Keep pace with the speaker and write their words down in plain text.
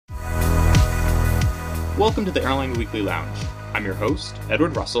Welcome to the Airline Weekly Lounge. I'm your host,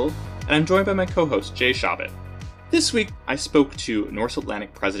 Edward Russell, and I'm joined by my co-host, Jay Shabbat. This week, I spoke to Norse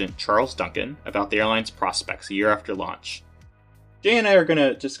Atlantic President Charles Duncan about the airline's prospects a year after launch. Jay and I are going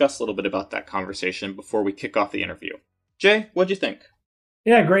to discuss a little bit about that conversation before we kick off the interview. Jay, what'd you think?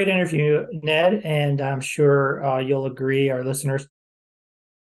 Yeah, great interview, Ned, and I'm sure you'll agree, our listeners.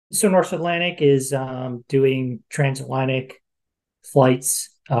 So North Atlantic is doing transatlantic flights,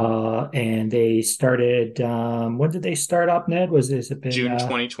 and they started. When did they start up, Ned? Has it been June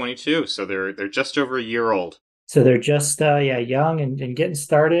 2022, so they're just over a year old. So they're just young and getting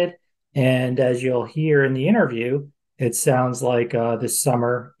started. And as you'll hear in the interview, it sounds like this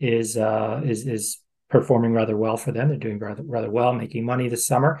summer is performing rather well for them. They're doing rather well, making money this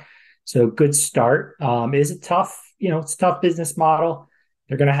summer. So good start. Is it tough? It's a tough business model.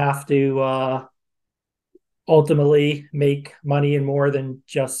 They're going to have to ultimately make money in more than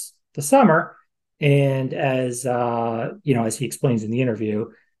just the summer. And as as he explains in the interview,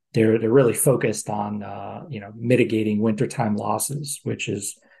 they're really focused on mitigating wintertime losses, which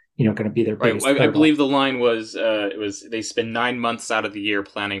is going to be their Right. biggest I hurdle. believe the line was they spend 9 months out of the year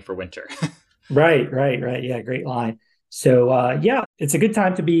planning for winter. Right. Yeah, great line. So it's a good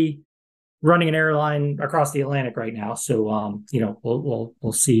time to be running an airline across the Atlantic right now. So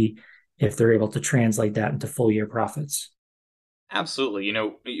we'll see if they're able to translate that into full year profits. Absolutely.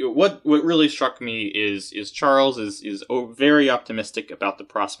 What really struck me is Charles is very optimistic about the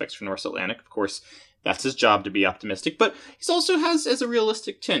prospects for North Atlantic. Of course, that's his job to be optimistic, but he also has a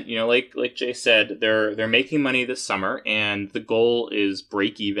realistic tint. Like Jay said, they're making money this summer, and the goal is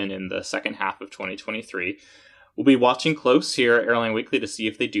break even in the second half of 2023. We'll be watching close here at Airline Weekly to see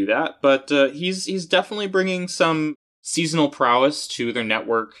if they do that, but he's definitely bringing some seasonal prowess to their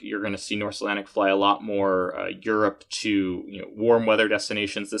network. You're going to see North Atlantic fly a lot more Europe to warm weather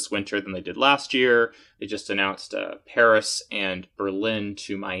destinations this winter than they did last year. They just announced Paris and Berlin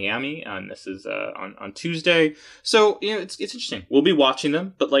to Miami, and this is on Tuesday. So it's interesting. We'll be watching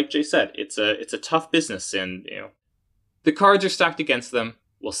them, but like Jay said, it's a tough business, and the cards are stacked against them.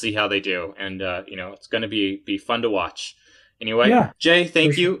 We'll see how they do, and it's going to be fun to watch. Anyway, Yeah, Jay,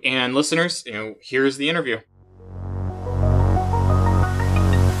 thank sure. you, and listeners, here's the interview.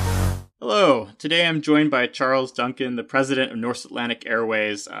 Hello. Today I'm joined by Charles Duncan, the president of North Atlantic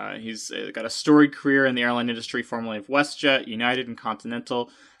Airways. He's got a storied career in the airline industry, formerly of WestJet, United, and Continental.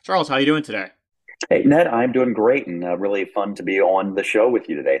 Charles, how are you doing today? Hey, Ned, I'm doing great and really fun to be on the show with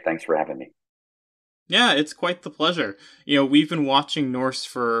you today. Thanks for having me. Yeah, it's quite the pleasure. We've been watching Norse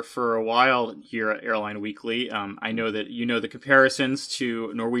for a while here at Airline Weekly. I know that you know the comparisons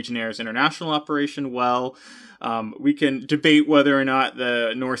to Norwegian Air's international operation well. We can debate whether or not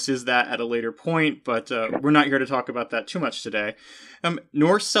the Norse is that at a later point, but we're not here to talk about that too much today.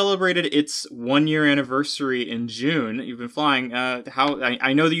 Norse celebrated its 1-year anniversary in June. You've been flying.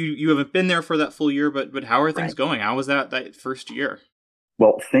 I know that you haven't been there for that full year, but how are things Right. going? How was that first year?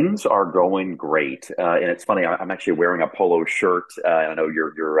 Well, things are going great, and it's funny. I'm actually wearing a polo shirt. I know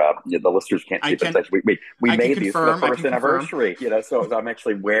the listeners can't I see, but can we I can made the confirm. I first can confirm. anniversary. So I'm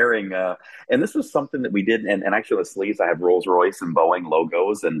actually wearing, and this was something that we did. And actually, the sleeves I have Rolls Royce and Boeing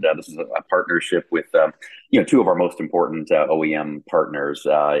logos, and this is a partnership with two of our most important OEM partners,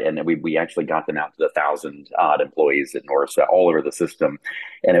 and then we actually got them out to the 1,000 odd employees at Norse all over the system.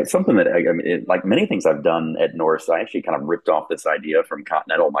 And it's something that like many things I've done at Norse, I actually kind of ripped off this idea from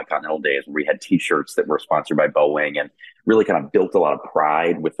my Continental days, where we had T-shirts that were sponsored by Boeing, and really kind of built a lot of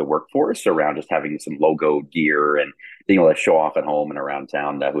pride with the workforce around just having some logo gear and being able to show off at home and around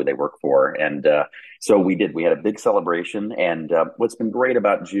town who they work for. And so we did. We had a big celebration, and what's been great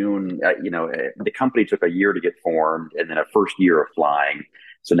about June, the company took a year to get formed, and then a first year of flying.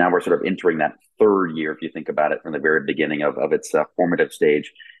 So now we're sort of entering that third year, if you think about it from the very beginning of its formative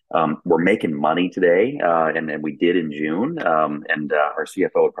stage. We're making money today, and we did in June. And our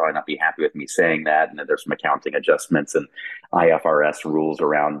CFO would probably not be happy with me saying that. And there's some accounting adjustments and IFRS rules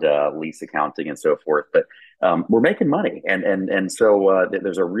around lease accounting and so forth. But we're making money, and so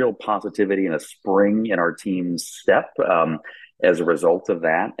there's a real positivity and a spring in our team's step. As a result of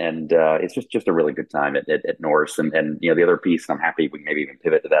that. And it's just a really good time at Norse. And the other piece, I'm happy we can maybe even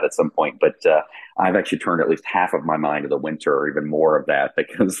pivot to that at some point, but I've actually turned at least half of my mind to the winter, or even more of that,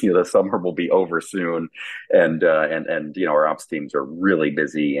 because the summer will be over soon. And our ops teams are really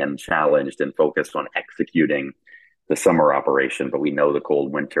busy and challenged and focused on executing the summer operation, but we know the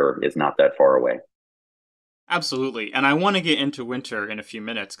cold winter is not that far away. Absolutely. And I want to get into winter in a few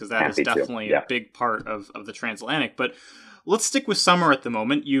minutes, because that is Happy to. definitely a Yeah. big part of the transatlantic. But let's stick with summer at the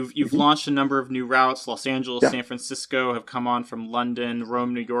moment. You've launched a number of new routes. Los Angeles, San Francisco have come on from London.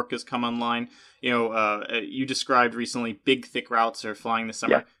 Rome, New York has come online. You described recently big, thick routes are flying this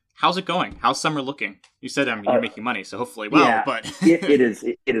summer. Yeah. How's it going? How's summer looking? You said you're making money, so hopefully well. Yeah, But it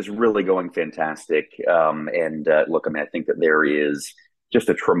is really going fantastic. And look, I mean, I think that there is just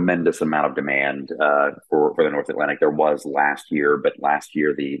a tremendous amount of demand for the North Atlantic. There was last year, but last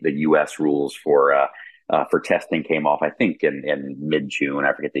year the U.S. rules for testing came off, I think, in mid-June.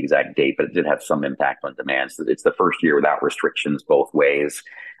 I forget the exact date, but it did have some impact on demand. So it's the first year without restrictions both ways.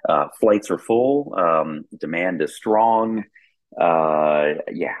 Flights are full. Demand is strong.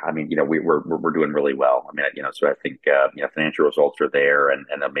 Yeah, I mean, we're doing really well. I mean, so I think financial results are there, and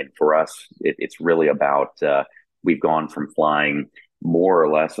I mean, for us, it's really about we've gone from flying more or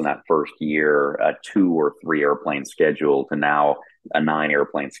less in that first year a 2 or 3 airplane schedule to now a 9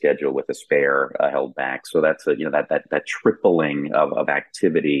 airplane schedule with a spare held back. So that's that tripling of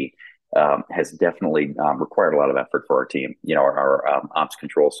activity has definitely required a lot of effort for our team. Our ops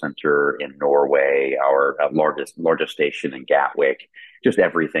control center in Norway, our largest station in Gatwick, just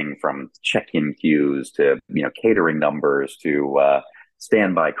everything from check-in queues to catering numbers to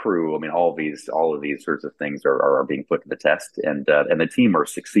standby crew. I mean, all of these sorts of things are being put to the test, and the team are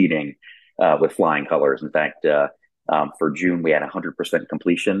succeeding with flying colors. In fact, for June we had 100%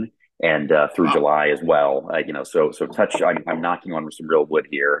 completion, and through July as well. So touch. I'm knocking on some real wood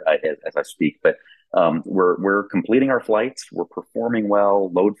here as I speak, but we're completing our flights. We're performing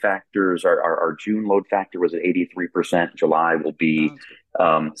well. Load factors. Our June load factor was at 83%. July will be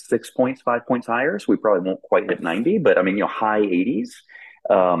 6 points, 5 points higher. So we probably won't quite hit 90, but I mean, high 80s.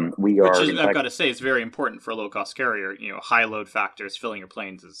 I've got to say, it's very important for a low cost carrier. High load factors, filling your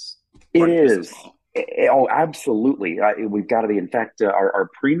planes is part of the business model. Oh, absolutely. We've got to be. In fact, our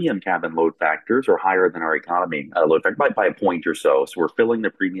premium cabin load factors are higher than our economy load factor by a point or so. So we're filling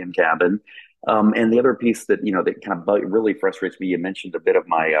the premium cabin. And the other piece that that kind of really frustrates me. You mentioned a bit of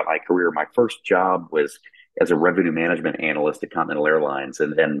my career. My first job was as a revenue management analyst at Continental Airlines,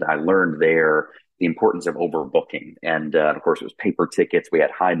 and I learned there the importance of overbooking. And of course, it was paper tickets. We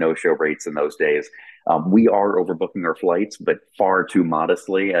had high no-show rates in those days. We are overbooking our flights, but far too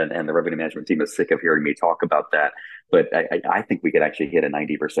modestly. And the revenue management team is sick of hearing me talk about that. But I think we could actually hit a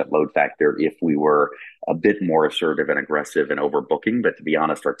 90% load factor if we were a bit more assertive and aggressive in overbooking. But to be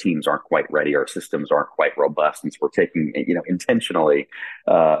honest, our teams aren't quite ready. Our systems aren't quite robust. And so we're taking, intentionally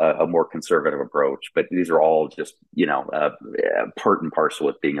a more conservative approach. But these are all just, part and parcel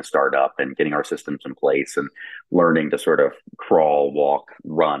with being a startup and getting our systems in place and learning to sort of crawl, walk,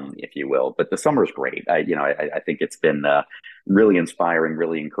 run, if you will. But the summer's great. I think it's been really inspiring,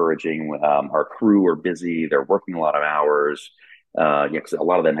 really encouraging. Our crew are busy. They're working a lot of hours. Because a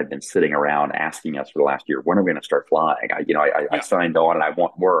lot of them have been sitting around asking us for the last year, when are we going to start flying? I signed on and I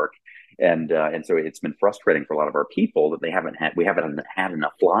want work. And so it's been frustrating for a lot of our people that we haven't had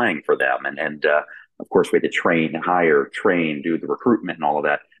enough flying for them. And of course, we had to hire, do the recruitment and all of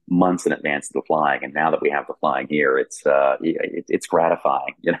that months in advance of the flying. And now that we have the flying here, it's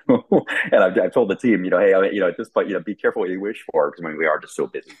gratifying, And I've told the team, hey, at this point, be careful what you wish for, because we are just so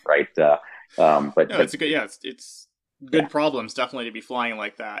busy, right? It's a good, it's good problems definitely to be flying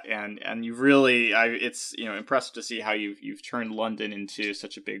like that, and you really, it's impressive to see how you've turned London into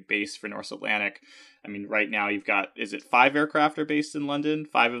such a big base for Norse Atlantic. I mean, right now you've got, is it 5 aircraft are based in London?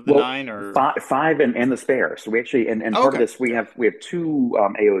 5 of the 9, or five and the spare. So we actually, and part of this, we have 2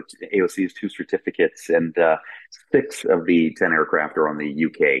 AOCs, 2 certificates, and 6 of the 10 aircraft are on the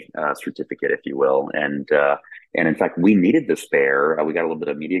UK certificate, if you will, and in fact, we needed the spare. We got a little bit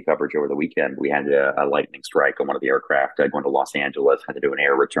of media coverage over the weekend. We had a lightning strike on one of the aircraft going to Los Angeles, had to do an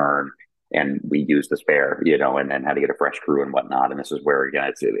air return, and we used the spare, and then had to get a fresh crew and whatnot. And this is where,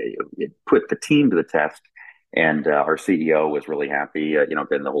 it put the team to the test. And our CEO was really happy, and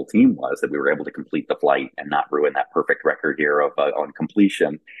the whole team was, that we were able to complete the flight and not ruin that perfect record here of on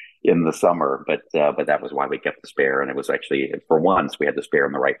completion in the summer. But that was why we kept the spare. And it was actually, for once, we had the spare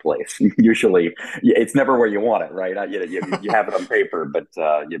in the right place. Usually it's never where you want it, right? You have it on paper, but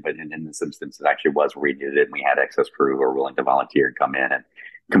in this instance, it actually was where we needed it. And we had excess crew who were willing to volunteer and come in and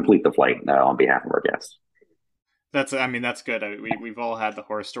complete the flight on behalf of our guests. That's good. We've all had the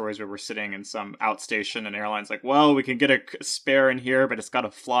horror stories where we're sitting in some outstation and airlines like, well, we can get a spare in here, but it's got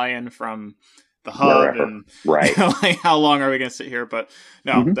to fly in from the hub, wherever. And right. Like, how long are we going to sit here? But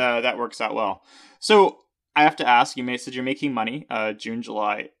no, that works out well. So I have to ask, said you're making money, June,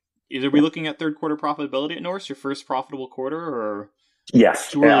 July. Are we looking at third quarter profitability at Norse, your first profitable quarter, or?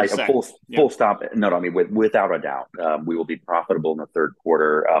 Yes, Too early to say. full stop. No, I mean without a doubt, we will be profitable in the third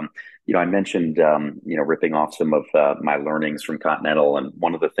quarter. I mentioned ripping off some of my learnings from Continental, and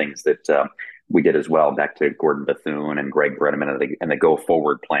one of the things that we did as well, back to Gordon Bethune and Greg Brenneman and the go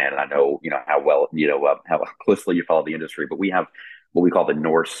forward plan. And I know how well how closely you follow the industry, but we have what we call the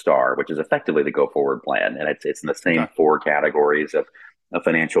North Star, which is effectively the go forward plan, and it's in the same Okay. four categories of a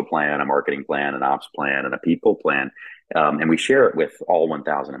financial plan, a marketing plan, an ops plan, and a people plan. And we share it with all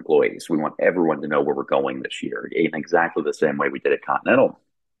 1,000 employees. We want everyone to know where we're going this year in exactly the same way we did at Continental.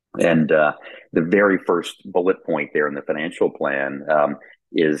 And the very first bullet point there in the financial plan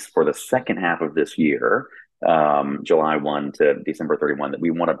is for the second half of this year, July 1 to December 31, that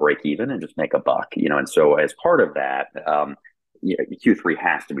we want to break even and just make a buck. And so as part of that, Q3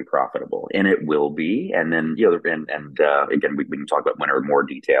 has to be profitable, and it will be. And then again, we can talk about winter in more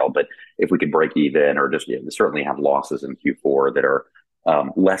detail. But if we could break even, or just certainly have losses in Q4 that are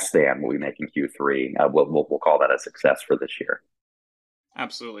less than what we make in Q3, we'll call that a success for this year.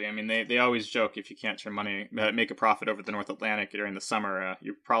 Absolutely. I mean, they always joke, if you can't turn money, make a profit over the North Atlantic during the summer,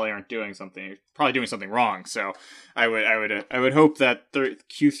 you probably aren't doing something. You're probably doing something wrong. So I would hope that the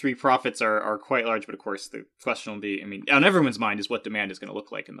Q3 profits are quite large. But of course, the question will be, I mean, on everyone's mind is what demand is going to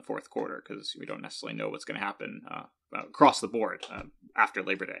look like in the fourth quarter, because we don't necessarily know what's going to happen across the board after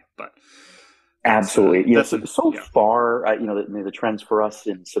Labor Day. But absolutely, yeah. far, the trends for us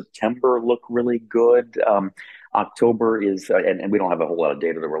in September look really good. October is, and we don't have a whole lot of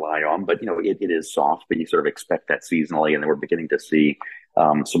data to rely on, but it is soft. But you sort of expect that seasonally, and then we're beginning to see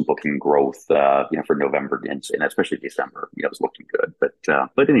some booking growth, for November and especially December. It's looking good.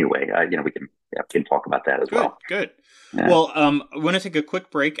 But anyway, we can talk about that as well. Good. Yeah. Well, I want to take a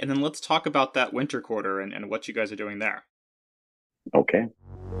quick break, and then let's talk about that winter quarter and what you guys are doing there. Okay.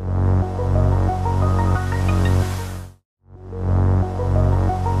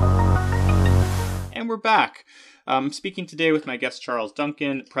 And we're back. Speaking today with my guest Charles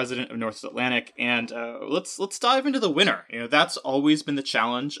Duncan, president of Norse Atlantic, and let's dive into the winter. That's always been the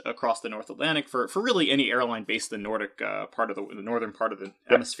challenge across the North Atlantic for really any airline based in the Nordic part of the northern part of the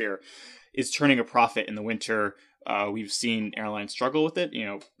hemisphere, is turning a profit in the winter. We've seen airlines struggle with it.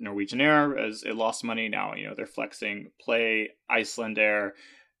 Norwegian Air, as it lost money, now they're flexing. Play, Iceland Air.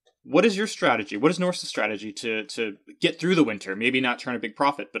 What is your strategy? What is Norse's strategy to get through the winter? Maybe not turn a big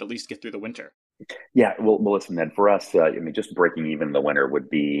profit, but at least get through the winter. Yeah, well, listen, then for us, just breaking even in the winter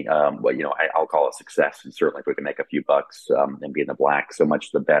would be, I'll call it success. And certainly if we can make a few bucks and be in the black, so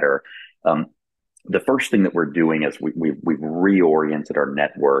much the better. The first thing that we're doing is we've reoriented our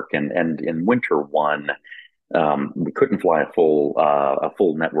network, and in winter one, we couldn't fly a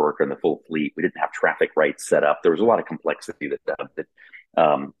full network and the full fleet. We didn't have traffic rights set up. There was a lot of complexity that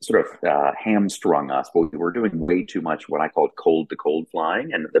sort of hamstrung us, but we were doing way too much what I called cold to cold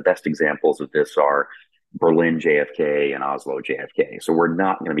flying. And the best examples of this are Berlin JFK and Oslo JFK. So we're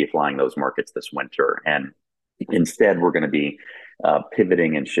not going to be flying those markets this winter. And instead, we're going to be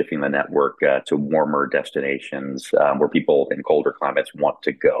pivoting and shifting the network to warmer destinations where people in colder climates want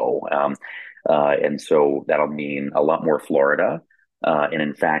to go. And so that'll mean a lot more Florida. And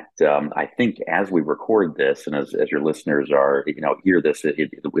in fact, I think as we record this, and as your listeners are, hear this,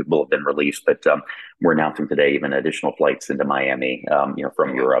 it will have been released. But we're announcing today even additional flights into Miami,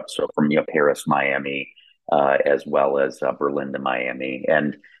 from Europe. So from Paris, Miami, as well as Berlin to Miami.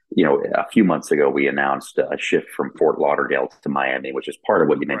 And a few months ago, we announced a shift from Fort Lauderdale to Miami, which is part of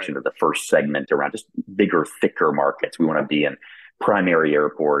what you mentioned of the first segment around just bigger, thicker markets. We want to be in primary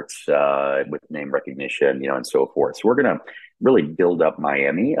airports with name recognition, and so forth. So we're going to really build up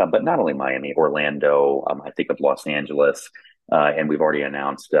Miami, but not only Miami, Orlando, I think of Los Angeles, and we've already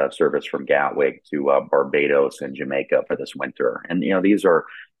announced service from Gatwick to Barbados and Jamaica for this winter. And, these are,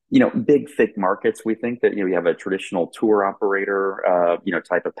 big, thick markets. We think that, you have a traditional tour operator,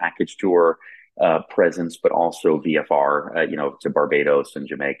 type of package tour presence, but also VFR, to Barbados and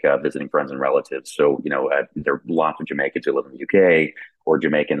Jamaica, visiting friends and relatives. So, there are lots of Jamaicans who live in the UK or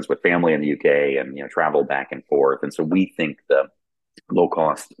Jamaicans with family in the UK and, travel back and forth. And so we think the low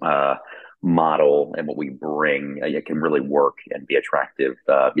cost model and what we bring it can really work and be attractive,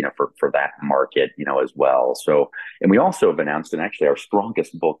 for that market, as well. So, and we also have announced, and actually our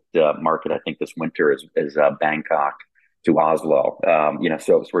strongest booked market, I think this winter is Bangkok to Oslo.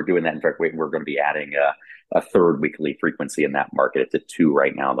 So we're doing that. In fact, we're going to be adding a third weekly frequency in that market. It's at 2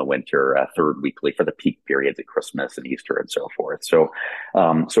 right now in the winter, third weekly for the peak periods at Christmas and Easter and so forth. So,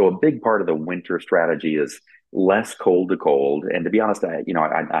 so a big part of the winter strategy is less cold to cold. And to be honest, I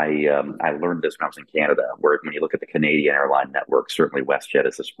learned this when I was in Canada, where when you look at the Canadian airline network, certainly WestJet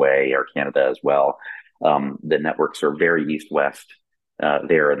is this way, Air Canada as well. The networks are very east-west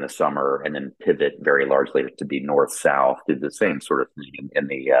there in the summer, and then pivot very largely to be north south, do the same sort of thing in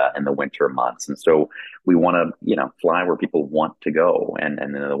the winter months. And so we want to fly where people want to go, and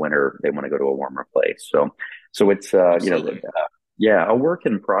in the winter they want to go to a warmer place. So it's Absolutely. yeah, a work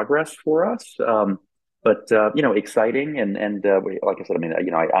in progress for us. But exciting, like I said, I mean,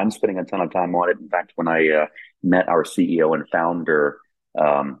 I'm spending a ton of time on it. In fact, when I met our CEO and founder,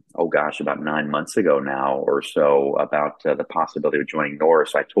 oh gosh, about 9 months ago now or so, about the possibility of joining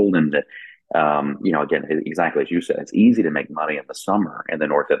Norse, I told him that, again, exactly as you said, it's easy to make money in the summer in the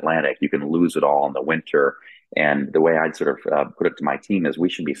North Atlantic. You can lose it all in the winter. And the way I'd sort of put it to my team is we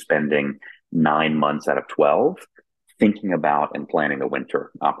should be spending 9 months out of 12 thinking about and planning the winter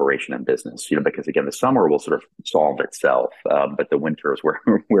operation and business, because again, the summer will sort of solve itself, but the winter is where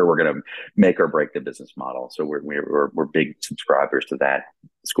where we're going to make or break the business model. So we're big subscribers to that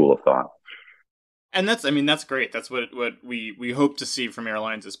school of thought. And that's great. That's what we hope to see from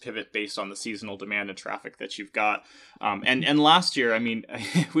airlines is pivot based on the seasonal demand and traffic that you've got. And last year, I mean,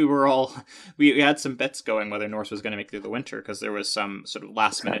 we had some bets going whether Norse was going to make it through the winter because there was some sort of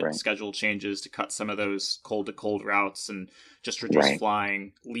last minute Right. schedule changes to cut some of those cold to cold routes and just reduce Right.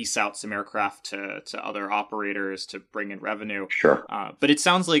 flying, lease out some aircraft to other operators to bring in revenue. Sure. But it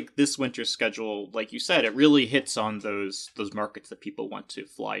sounds like this winter schedule, like you said, it really hits on those markets that people want to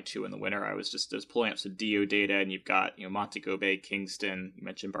fly to in the winter. I was pulling up some DO data, and you've got Montego Bay, Kingston. You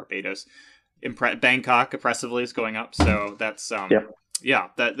mentioned Barbados, Bangkok, impressively is going up. So that's Yep. yeah,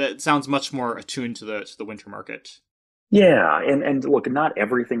 that sounds much more attuned to the winter market. Yeah, and look, not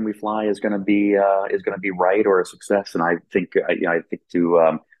everything we fly is going to be right or a success. And I think I think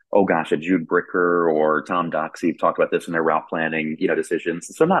to oh gosh, a Jude Bricker or Tom Doxey have talked about this in their route planning decisions.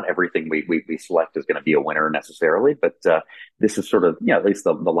 So not everything we select is going to be a winner necessarily, but this is sort of at least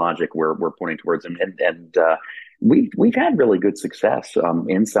the logic we're pointing towards, and we've had really good success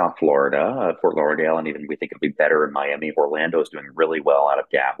in South Florida, Fort Lauderdale, and even we think it'll be better in Miami. Orlando is doing really well out of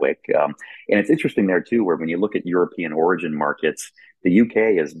Gatwick. And it's interesting there too, where when you look at European origin markets, the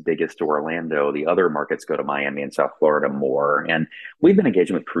UK is biggest to Orlando. The other markets go to Miami and South Florida more. And we've been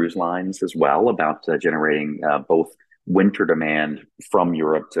engaging with cruise lines as well about generating both winter demand from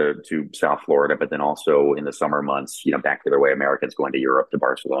Europe to South Florida, but then also in the summer months, back the other way, Americans going to Europe, to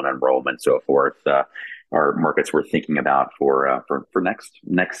Barcelona and Rome and so forth. Are markets we're thinking about for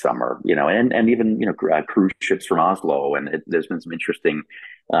next summer, and even cruise ships from Oslo, and there's been some interesting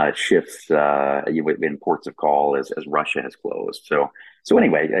shifts in ports of call as Russia has closed. So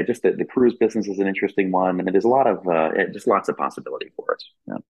anyway, just the cruise business is an interesting one. I mean, there's a lot of just lots of possibility for us.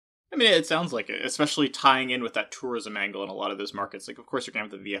 Yeah. I mean, it sounds like it, especially tying in with that tourism angle in a lot of those markets. Like, of course, you're going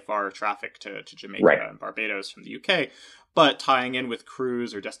to have the VFR traffic to Jamaica Right. and Barbados from the UK, but tying in with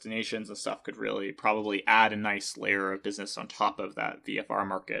cruise or destinations and stuff could really probably add a nice layer of business on top of that VFR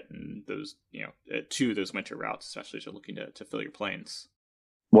market and those, to those winter routes, especially as you're looking to fill your planes.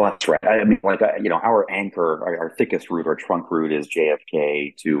 Well, that's right. I mean, like our anchor, our thickest route, our trunk route is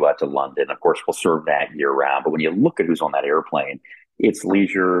JFK to London. Of course, we'll serve that year round. But when you look at who's on that airplane, it's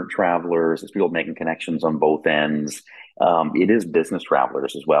leisure travelers, it's people making connections on both ends. It is business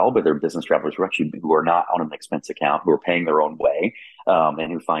travelers as well, but they're business travelers who are not on an expense account, who are paying their own way,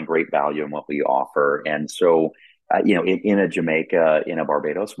 and who find great value in what we offer. And so in a Jamaica, in a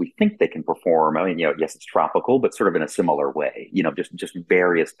Barbados, we think they can perform. I mean, yes, it's tropical, but sort of in a similar way. Just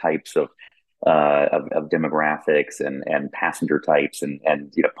various types of demographics and passenger types and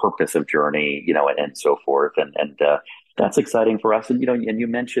purpose of journey, and so forth. And that's exciting for us. And you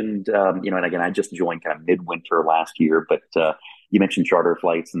mentioned, and again, I just joined kind of midwinter last year, but you mentioned charter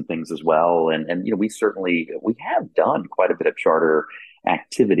flights and things as well. And we have done quite a bit of charter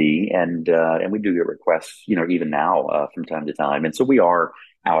activity, and we do get requests, even now from time to time. And so we are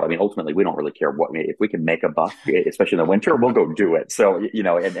out. I mean, ultimately, we don't really care if we can make a buck, especially in the winter, we'll go do it. So,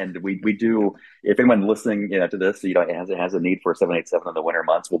 and we do. If anyone listening, to this, has a need for a 787 in the winter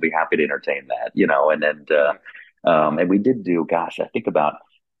months, we'll be happy to entertain that. And we did do, gosh, I think about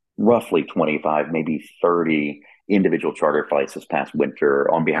roughly 25, maybe 30 individual charter flights this past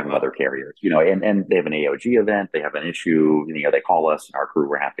winter on behalf of other carriers, and they have an AOG event, they have an issue, they call us and our crew,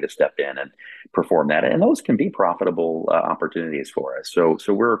 we're happy to step in and perform that. And those can be profitable opportunities for us. So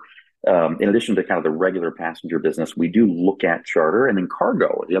we're, in addition to kind of the regular passenger business, we do look at charter, and then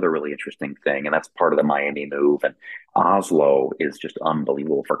cargo is the other really interesting thing. And that's part of the Miami move. And Oslo is just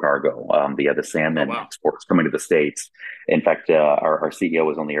unbelievable for cargo. The Oh, salmon wow. exports coming to the States. In fact, our CEO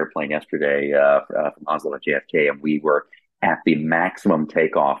was on the airplane yesterday from Oslo to JFK, and we were at the maximum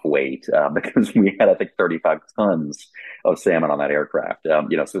takeoff weight because we had, I think, 35 tons of salmon on that aircraft.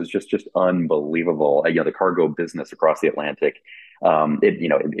 So it's just unbelievable. The cargo business across the Atlantic.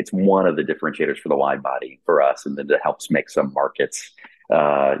 it's one of the differentiators for the wide body for us, and then it helps make some markets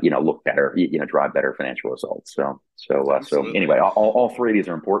look better, drive better financial results. So Absolutely. anyway, all three of these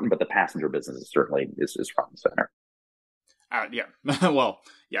are important, but the passenger business is certainly is front and center. Yeah. Well,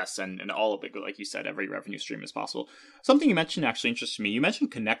 yes, and all of it, like you said, every revenue stream is possible. Something you mentioned actually interests me. You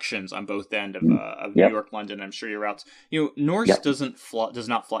mentioned connections on both end of New Yep. York, London. I'm sure your routes. Norse Yep. does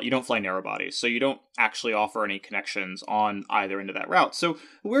not fly. You don't fly narrow bodies, so you don't actually offer any connections on either end of that route. So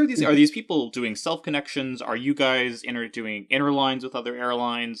where are these people doing self connections? Are you guys doing interlines with other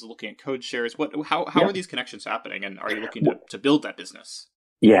airlines, looking at code shares? How are Yep. these connections happening, and are you looking to build that business?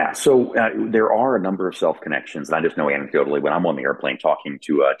 Yeah, so there are a number of self connections, and I just know anecdotally when I'm on the airplane talking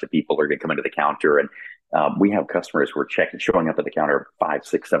to people, they're going to come into the counter, and we have customers who are showing up at the counter 5,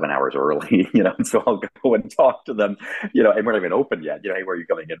 6, 7 hours early, and so I'll go and talk to them, and we're not even open yet, hey, where are you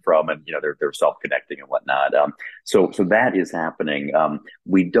coming in from? And they're self connecting and whatnot. So that is happening.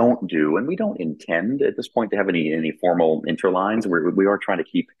 We don't do, and we don't intend at this point to have any formal interlines. We are trying to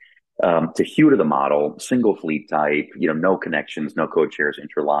keep to hew to the model, single fleet type, no connections, no code shares,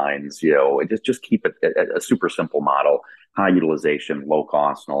 interlines, just keep it a super simple model, high utilization, low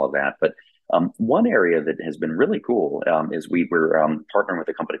cost, and all of that. But one area that has been really cool is we're partnering with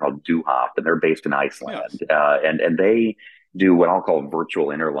a company called Duhop, and they're based in Yes. Iceland, and they do what I'll call virtual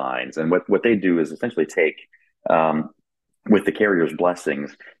interlines, and what they do is essentially take um, with the carrier's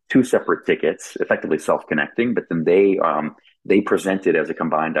blessings, two separate tickets, effectively self-connecting, but then they present it as a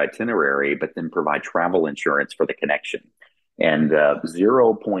combined itinerary, but then provide travel insurance for the connection. And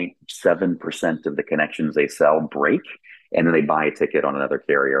 0.7% of the connections they sell break, and then they buy a ticket on another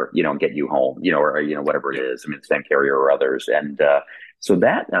carrier, and get you home, or whatever it Yep. is. I mean, same carrier or others, and so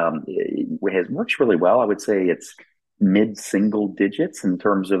that has works really well. I would say it's mid single digits in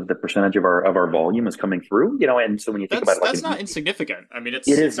terms of the percentage of our volume is coming through, and so when you think about That's it like that's an not insignificant. I mean, it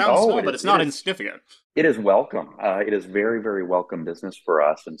it is sounds oh small, but it's it not is insignificant. it is welcome. It is very, very welcome business for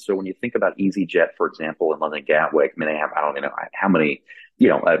us. And so when you think about EasyJet, for example, in London Gatwick, I mean, they have, I don't know how many,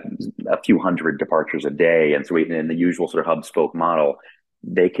 a few hundred departures a day. And so even in the usual sort of hub spoke model,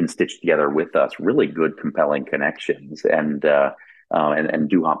 they can stitch together with us really good, compelling connections. And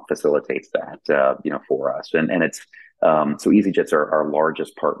Duhop facilitates that, for us. And it's, so EasyJet's our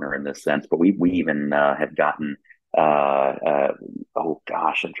largest partner in this sense, but we even have gotten oh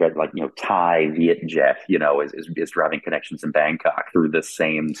gosh, I'm trying like Thai Vietjet, is driving connections in Bangkok through this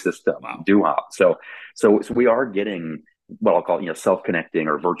same system, Wow. Duhop. So we are getting what I'll call self-connecting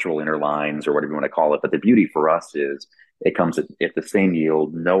or virtual interlines or whatever you want to call it. But the beauty for us is it comes at the same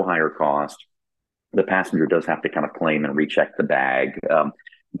yield, no higher cost. The passenger does have to kind of claim and recheck the bag.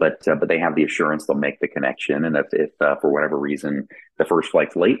 But they have the assurance they'll make the connection, and if for whatever reason the first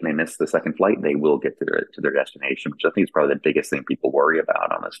flight's late and they miss the second flight, they will get to their destination, which I think is probably the biggest thing people worry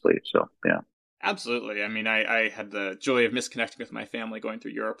about, honestly. So yeah, Absolutely. I mean, I had the joy of misconnecting with my family going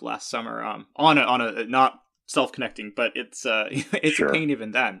through Europe last summer. On a not self connecting, but it's it's a sure, pain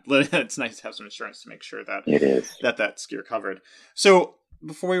even then. It's nice to have some insurance to make sure that it is. that's gear covered. So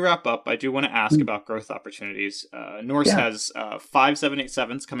before we wrap up, I do want to ask about growth opportunities. Norse Yeah, has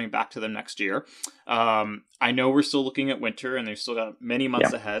 5787s coming back to them next year. I know we're still looking at winter, and they've still got many months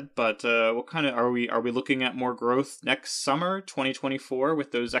yeah. ahead. But what kind of are we looking at more growth next summer, 2024,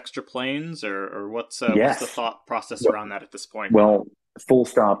 with those extra planes, or what's the Yes. thought process around that at this point? Well, full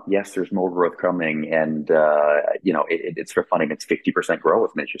stop. Yes, there's more growth coming, and it's sort of funny. It's 50%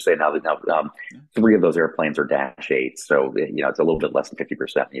 growth, and as you say now, three of those airplanes are Dash 8s, so it's a little bit less than 50%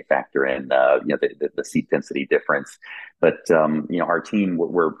 when you factor in the seat density difference. But our team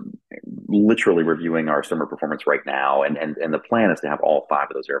we're literally reviewing our summer performance right now, and the plan is to have all five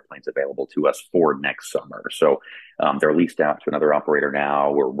of those airplanes available to us for next summer. So they're leased out to another operator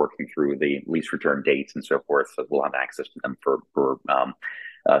now. We're working through the lease return dates and so forth, so we'll have access to them for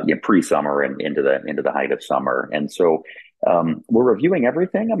pre-summer and into the height of summer. And so we're reviewing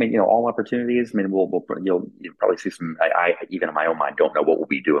everything. I mean, all opportunities. I mean, you'll probably see some. I even in my own mind don't know what we'll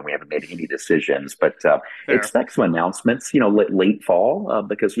be doing. We haven't made any decisions, but Fair. expect some announcements. Late fall,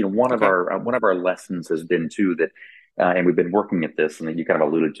 because one of Okay. our lessons has been too that. And we've been working at this, and you kind of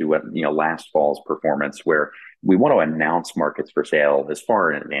alluded to what last fall's performance, where we want to announce markets for sale as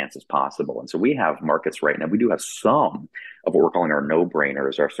far in advance as possible. And so we have markets right now. We do have some of what we're calling our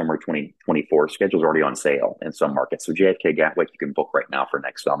no-brainers. Our summer 2024 schedule is already on sale in some markets. So JFK Gatwick, you can book right now for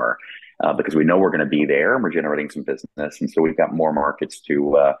next summer because we know we're going to be there and we're generating some business. And so we've got more markets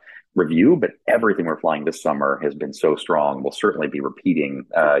to review, but everything we're flying this summer has been so strong. We'll certainly be repeating.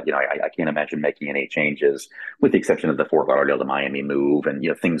 I can't imagine making any changes with the exception of the Fort Lauderdale to Miami move and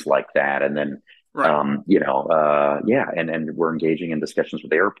things like that. And then Right. Yeah, and we're engaging in discussions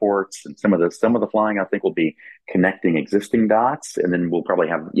with airports, and some of the flying I think will be connecting existing dots, and then we'll probably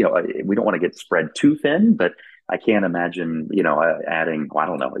have, we don't want to get spread too thin, but I can't imagine, adding, well, I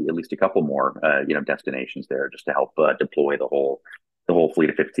don't know, at least a couple more, destinations there just to help deploy the whole fleet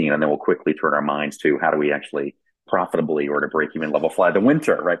of 15, and then we'll quickly turn our minds to how do we actually profitably or to break even level fly the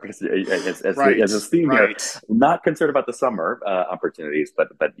winter, right? Because Right. as a theme here, Right. not concerned about the summer opportunities, but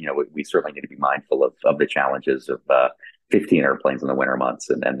we certainly need to be mindful of the challenges of 15 airplanes in the winter months,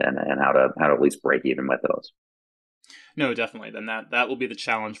 and how to at least break even with those. No, definitely. Then that will be the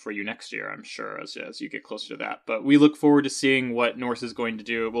challenge for you next year, I'm sure, as you get closer to that. But we look forward to seeing what Norse is going to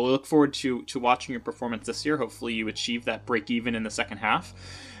do. We'll look forward to watching your performance this year. Hopefully, you achieve that break even in the second half,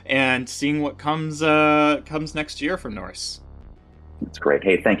 and seeing what comes next year from Norse. It's great.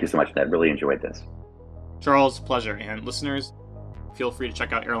 Hey, thank you so much, Ned. Really enjoyed this. Charles, pleasure. And listeners, feel free to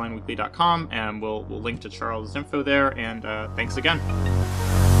check out airlineweekly.com, and we'll link to Charles' info there. And thanks again.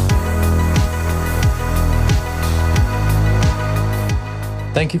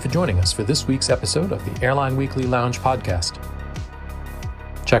 Thank you for joining us for this week's episode of the Airline Weekly Lounge podcast.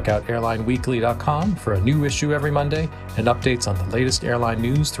 Check out airlineweekly.com for a new issue every Monday and updates on the latest airline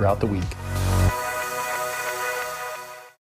news throughout the week.